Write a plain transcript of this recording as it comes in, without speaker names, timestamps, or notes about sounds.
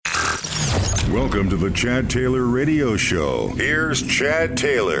Welcome to the Chad Taylor Radio Show. Here's Chad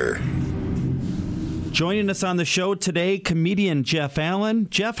Taylor. Joining us on the show today, comedian Jeff Allen.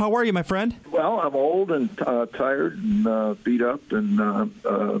 Jeff, how are you, my friend? Well, I'm old and tired and beat up,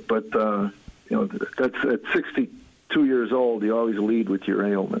 but that's at 62 years old. You always lead with your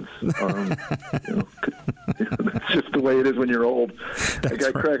ailments. That's just the way it is when you're old.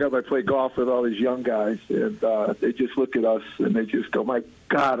 I crack up. I play golf with all these young guys, and they just look at us and they just go, "My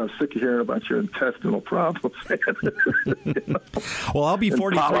God, I'm sick of hearing about your intestinal problems." Well, I'll be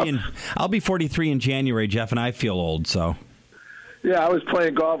 43 in January, Jeff, and I feel old. So. Yeah, I was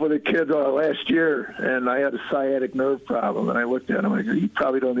playing golf with a kid last year, and I had a sciatic nerve problem. And I looked at him, and I go, "You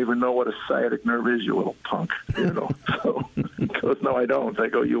probably don't even know what a sciatic nerve is, you little punk." So he goes, "No, I don't." I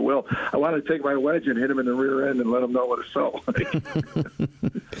go, "You will." I wanted to take my wedge and hit him in the rear end and let him know what it felt like.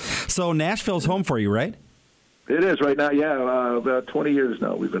 So Nashville's home for you, right? It is right now, yeah. About 20 years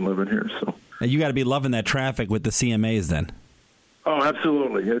now we've been living here. So you got to be loving that traffic with the CMAs then. Oh,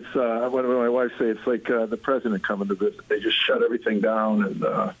 absolutely. It's what my wife say. It's like the president coming to visit. They just shut everything down,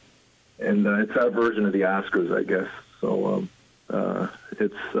 and it's our version of the Oscars, I guess. So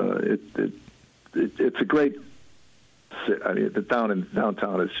it's a great. I mean, the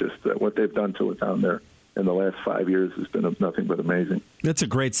downtown is just what they've done to it down there in the last 5 years has been nothing but amazing. It's a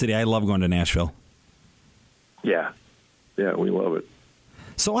great city. I love going to Nashville. Yeah, we love it.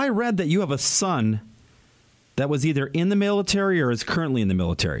 So I read that you have a son that was either in the military or is currently in the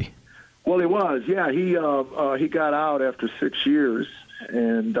military. Well, he was. Yeah, he got out after 6 years,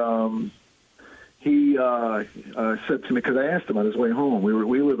 and he said to me, because I asked him on his way home.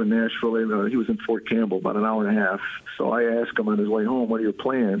 We live in Nashville. He was in Fort Campbell, about an hour and a half. So I asked him on his way home, "What are your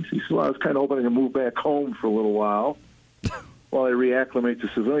plans?" He said, "Well, I was kind of hoping to move back home for a little while while I reacclimate to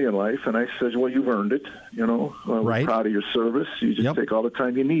civilian life." And I said, "Well, you've earned it. We're proud of your service. You just take all the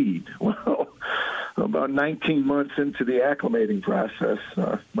time you need." Well, about 19 months into the acclimating process,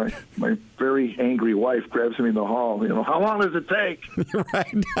 my very angry wife grabs me in the hall. "How long does it take?"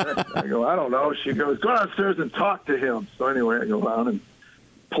 Right. I go, "I don't know." She goes, "Go downstairs and talk to him." So anyway, I go down and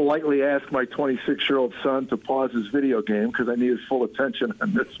politely ask my 26-year-old son to pause his video game because I need his full attention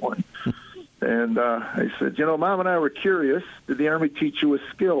on this one. And I said, "Mom and I were curious. Did the Army teach you a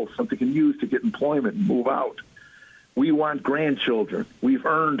skill, something you can use to get employment and move out? We want grandchildren. We've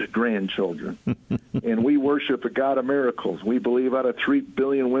earned grandchildren. And we worship a God of miracles. We believe out of 3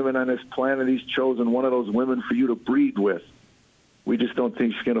 billion women on this planet, he's chosen one of those women for you to breed with. We just don't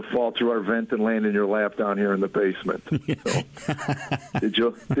think she's going to fall through our vent and land in your lap down here in the basement." So, did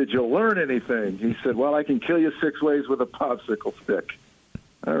you learn anything? He said, "Well, I can kill you 6 ways with a popsicle stick."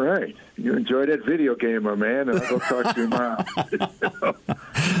 All right. You enjoy that video game, my man, and I'll go talk to your mom.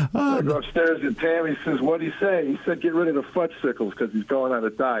 I go upstairs, and Tammy says, "What did he say?" He said, "Get rid of the fudgesicles because he's going on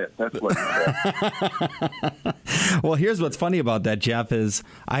a diet." That's what he said. Well, here's what's funny about that, Jeff, is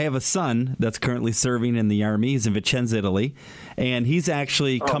I have a son that's currently serving in the Army. He's in Vicenza, Italy, and he's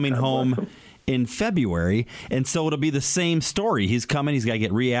actually coming home in February, and so it'll be the same story. He's coming, he's got to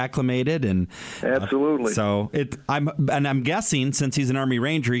get reacclimated, and absolutely. I'm guessing since he's an Army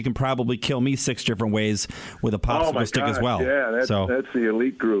Ranger, he can probably kill me 6 different ways with a popsicle stick as well. Yeah, that's the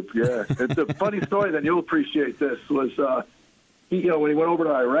elite group. Yeah, it's a funny story. Then you'll appreciate this. Was when he went over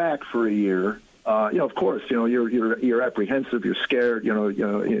to Iraq for a year. Of course, you're apprehensive, you're scared,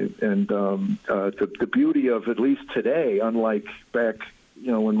 and the beauty of at least today, unlike back.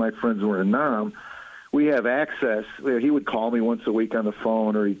 When my friends were in Nam, we have access. He would call me once a week on the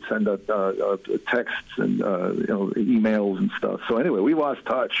phone, or he'd send out texts and emails and stuff. So anyway, we lost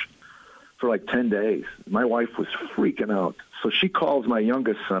touch for like 10 days. My wife was freaking out. So she calls my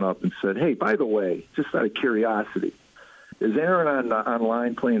youngest son up and said, "Hey, by the way, just out of curiosity, is Aaron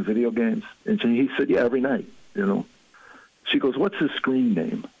online playing video games?" And he said, "Yeah, every night." She goes, "What's his screen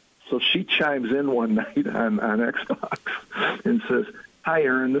name?" So she chimes in one night on Xbox and says, "Hi,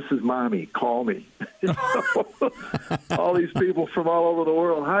 Aaron, this is Mommy. Call me." All these people from all over the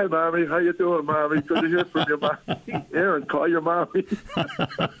world. "Hi, Mommy. How you doing, Mommy? Good to hear from you, Mommy." "Aaron, call your Mommy."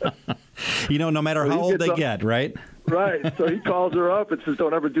 No matter how old they get, right? Right. So he calls her up and says,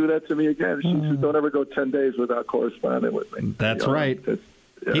 "Don't ever do that to me again." She says, "Don't ever go 10 days without corresponding with me." That's right.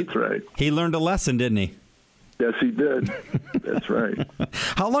 That's right. He learned a lesson, didn't he? Yes, he did. That's right.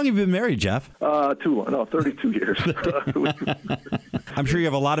 How long have you been married, Jeff? Too long. No, 32 years. I'm sure you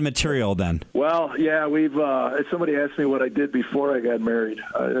have a lot of material then. Well, yeah, we've. Somebody asked me what I did before I got married.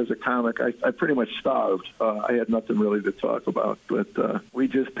 As a comic, I pretty much starved. I had nothing really to talk about. But we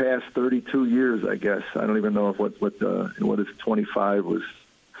just passed 32 years, I guess. I don't even know if what is 25 was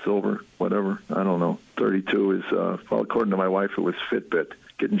silver, whatever. I don't know. 32 is, well, according to my wife, it was Fitbit.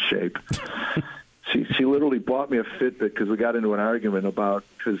 get in shape. She literally bought me a Fitbit because we got into an argument about,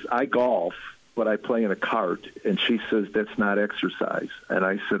 because I golf, but I play in a cart, and she says that's not exercise. And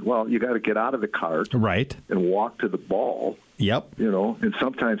I said, well, you got to get out of the cart Right. and walk to the ball. Yep. And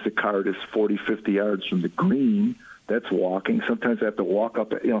sometimes the cart is 40, 50 yards from the green. That's walking. Sometimes I have to walk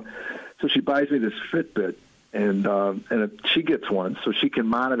up, So she buys me this Fitbit, and she gets one so she can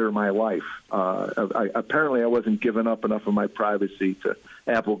monitor my life. Apparently I wasn't giving up enough of my privacy to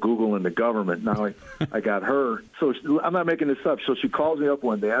Apple, Google, and the government. Now I got her. So I'm not making this up. So she calls me up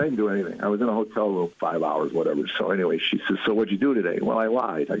one day. I didn't do anything. I was in a hotel room 5 hours, whatever. So anyway, she says, so what'd you do today? Well, I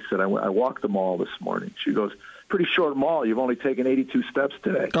lied. I said, I walked the mall this morning. She goes, pretty short mall. You've only taken 82 steps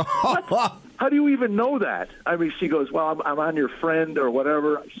today. What? How do you even know that? I mean, she goes, well, I'm on your friend or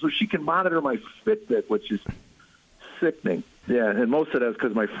whatever. So she can monitor my Fitbit, which is sickening. Yeah, and most of that is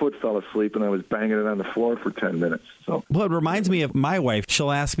because my foot fell asleep and I was banging it on the floor for 10 minutes. So, well, it reminds me of my wife.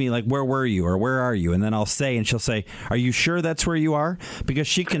 She'll ask me, like, where were you or where are you? And then I'll say, and she'll say, are you sure that's where you are? Because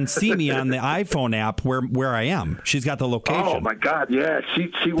she can see me on the iPhone app where I am. She's got the location. Oh, my God, yeah.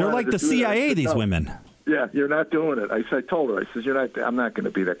 They're like the CIA, these women. Yeah, you're not doing it. I told her, I said, I'm not going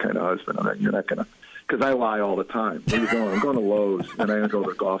to be that kind of husband. You're not going to, because I lie all the time. Where are you going? I'm going to Lowe's, and I go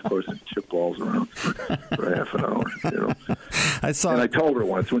to the golf course and chip balls around for half an hour. And I told her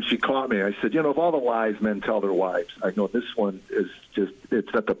once when she caught me, I said, of all the lies men tell their wives, I know this one is just,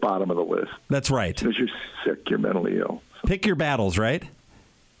 it's at the bottom of the list. That's right. Because you're sick, you're mentally ill. So. Pick your battles, right?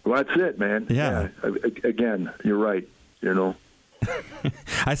 Well, that's it, man. Yeah. Again, you're right,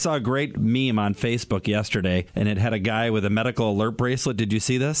 I saw a great meme on Facebook yesterday, and it had a guy with a medical alert bracelet. Did you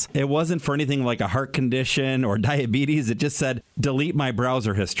see this? It wasn't for anything like a heart condition or diabetes. It just said, delete my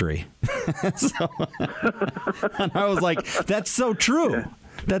browser history. And I was like, that's so true. Yeah.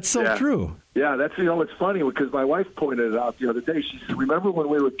 That's so true. Yeah, that's it's funny because my wife pointed it out the other day. She said, remember when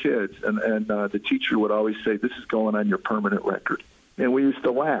we were kids and the teacher would always say, this is going on your permanent record. And we used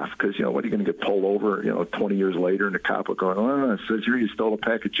to laugh because, what are you going to get pulled over, 20 years later, and the cop will go, it says here you stole a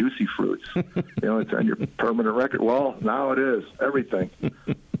pack of Juicy Fruits. It's on your permanent record. Well, now it is. Everything.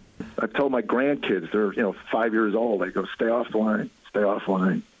 I've told my grandkids, they're, 5 years old, they go, stay off the line, stay off the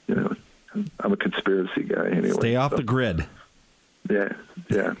line. I'm a conspiracy guy anyway. Stay off the grid. Yeah.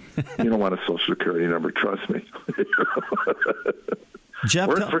 You don't want a Social Security number, trust me. Jeff,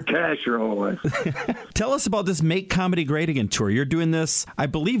 work for cash your whole life. Tell us about this Make Comedy Great Again tour. You're doing this, I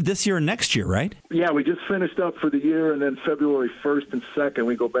believe, this year and next year, right? Yeah, we just finished up for the year, and then February 1st and 2nd,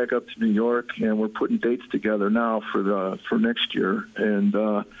 we go back up to New York, and we're putting dates together now for next year.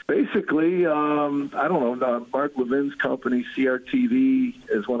 And basically, I don't know, Mark Levin's company, CRTV,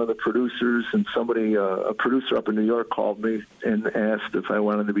 is one of the producers, and a producer up in New York called me and asked if I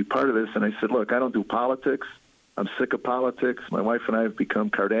wanted to be part of this, and I said, look, I don't do politics. I'm sick of politics. My wife and I have become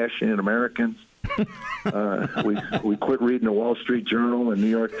Kardashian Americans. We quit reading the Wall Street Journal and New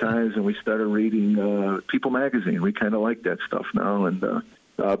York Times, and we started reading People Magazine. We kind of like that stuff now. And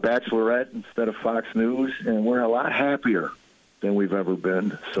Bachelorette instead of Fox News, and we're a lot happier than we've ever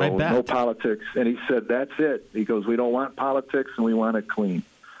been. So no politics. And he said, that's it. He goes, we don't want politics, and we want it clean.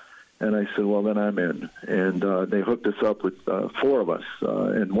 And I said, well, then I'm in. And they hooked us up with 4 of us.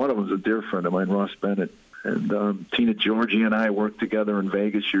 And one of them is a dear friend of mine, Ross Bennett. And Tina Georgi and I worked together in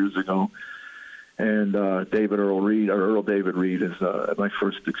Vegas years ago. And Earl David Reed is my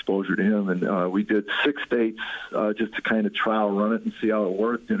first exposure to him. And we did 6 dates just to kind of trial run it and see how it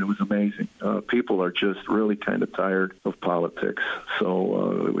worked, and it was amazing. People are just really kind of tired of politics.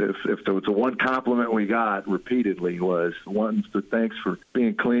 So if there was the one compliment we got repeatedly was thanks for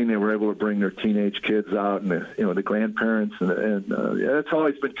being clean. They were able to bring their teenage kids out and the grandparents. And that's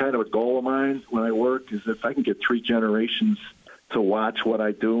always been kind of a goal of mine when I work, is if I can get 3 generations to watch what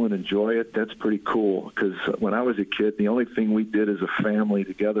I do and enjoy it, that's pretty cool. Because when I was a kid, the only thing we did as a family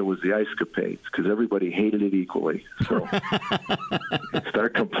together was the Ice Capades, because everybody hated it equally. So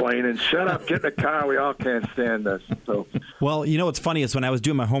start complaining, shut up, get in the car, we all can't stand this. So, well, what's funny is when I was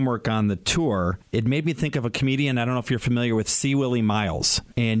doing my homework on the tour, it made me think of a comedian. I don't know if you're familiar with C. Willie Miles.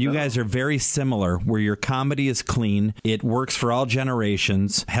 And you guys are very similar, where your comedy is clean. It works for all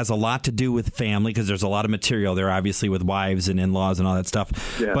generations, has a lot to do with family, because there's a lot of material there, obviously, with wives and in-laws and all that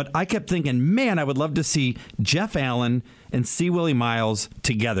stuff. Yeah. But I kept thinking, man, I would love to see Jeff Allen and C. Willie Miles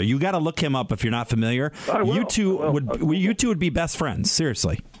together. You got to look him up if you're not familiar. You two would be best friends,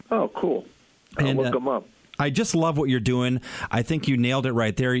 seriously. Oh, cool. I'll look him up. I just love what you're doing. I think you nailed it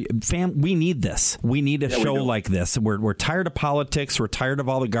right there. Fam, we need this. We need a show like this. We're tired of politics. We're tired of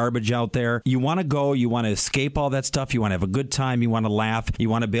all the garbage out there. You want to go. You want to escape all that stuff. You want to have a good time. You want to laugh. You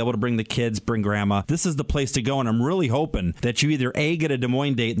want to be able to bring the kids, bring grandma. This is the place to go, and I'm really hoping that you either A, get a Des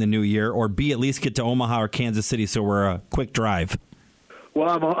Moines date in the new year, or B, at least get to Omaha or Kansas City so we're a quick drive.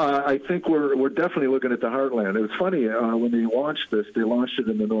 Well, I think we're definitely looking at the Heartland. It was funny, when they launched this, they launched it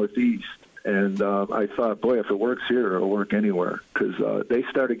in the Northeast. And I thought, boy, if it works here, it'll work anywhere. Because they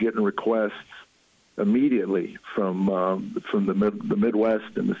started getting requests immediately from the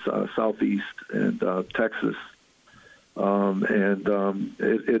Midwest and the Southeast and Texas.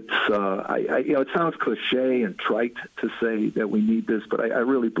 It sounds cliche and trite to say that we need this, but I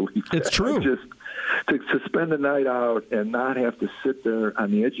really believe that. It's true. Just to spend the night out and not have to sit there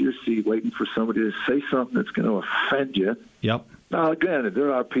on the edge of your seat waiting for somebody to say something that's going to offend you. Yep. Now, again,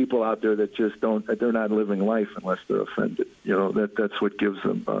 there are people out there that just they're not living life unless they're offended. That's what gives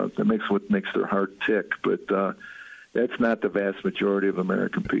them, what makes their heart tick. But that's not the vast majority of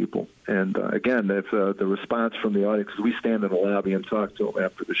American people. And again, if the response from the audience, because we stand in the lobby and talk to them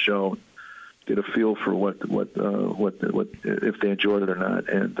after the show, get a feel for what if they enjoyed it or not.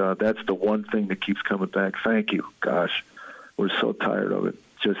 And that's the one thing that keeps coming back. Thank you. Gosh, we're so tired of it.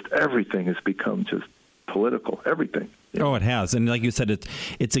 Just everything has become just political. Everything. Oh, it has. And like you said,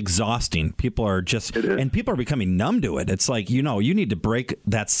 it's exhausting. People are people are becoming numb to it. It's like, you need to break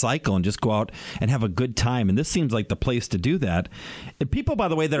that cycle and just go out and have a good time. And this seems like the place to do that. And people, by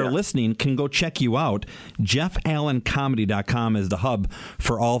the way, that are listening can go check you out. JeffAllenComedy.com is the hub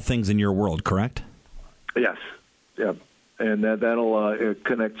for all things in your world, correct? Yes. Yeah. And that'll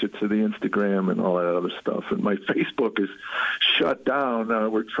connect you to the Instagram and all that other stuff. And my Facebook is shut down.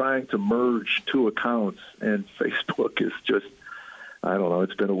 We're trying to merge two accounts, and Facebook is just, I don't know,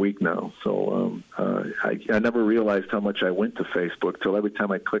 it's been a week now. So I never realized how much I went to Facebook till every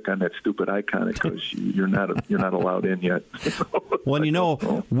time I click on that stupid icon, it goes, you're not allowed in yet.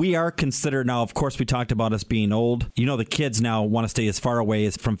 Well, we are considered now, of course, we talked about us being old. The kids now want to stay as far away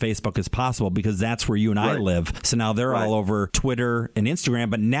from Facebook as possible because that's where you and I live. So now they're all over Twitter and Instagram.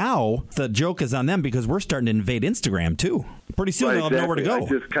 But now the joke is on them because we're starting to invade Instagram, too. Pretty soon they'll have nowhere to go.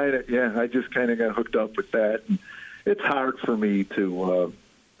 I just kind of got hooked up with that. And it's hard for me to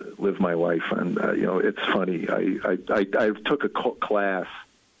live my life, and it's funny. I took a class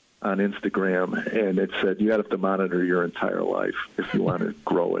on Instagram, and it said you have to monitor your entire life if you want to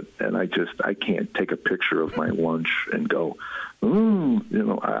grow it. And I can't take a picture of my lunch and go,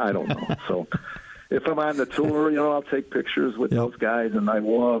 I don't know. So if I'm on the tour, I'll take pictures with those guys, and I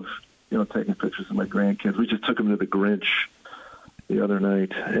love taking pictures of my grandkids. We just took them to the Grinch the other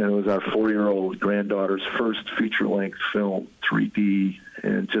night, and it was our 4-year-old granddaughter's first feature-length film, 3D,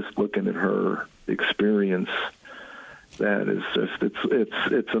 and just looking at her experience, that is just,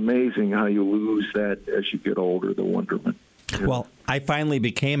 it's amazing how you lose that as you get older, the wonderment. Well, I finally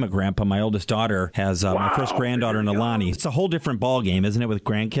became a grandpa. My oldest daughter has my first granddaughter, Nalani. It's a whole different ball game, isn't it, with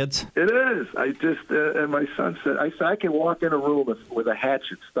grandkids? It is. And my son said, I can walk in a room with a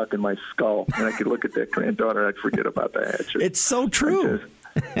hatchet stuck in my skull, and I could look at that granddaughter, and I'd forget about the hatchet. It's so true.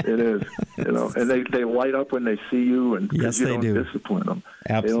 It is, and they light up when they see you, and yes, you they don't do. discipline them.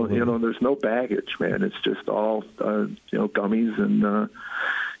 Absolutely. There's no baggage, man. It's just all, gummies and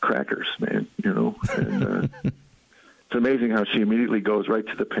crackers, man. And it's amazing how she immediately goes right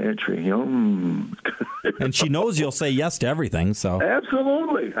to the pantry. And she knows you'll say yes to everything. So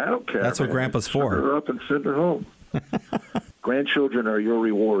absolutely, I don't care. That's what Grandpa's for. Send her up and send her home. Grandchildren are your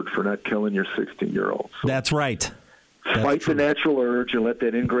reward for not killing your 16-year-old. So that's right. Fight the natural urge and let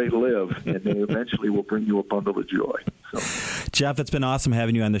that ingrate live, and they eventually will bring you a bundle of joy. So. Jeff, it's been awesome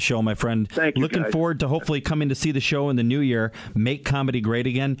having you on the show, my friend. Thank you, Looking forward to hopefully coming to see the show in the new year. Make comedy great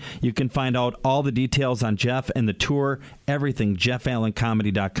again. You can find out all the details on Jeff and the tour. Everything,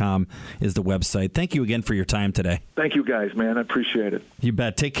 JeffAllenComedy.com is the website. Thank you again for your time today. Thank you, guys, man. I appreciate it. You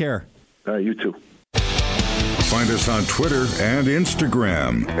bet. Take care. You too. Find us on Twitter and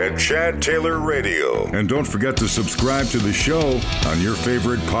Instagram at Chad Taylor Radio. And don't forget to subscribe to the show on your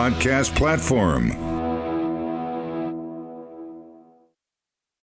favorite podcast platform.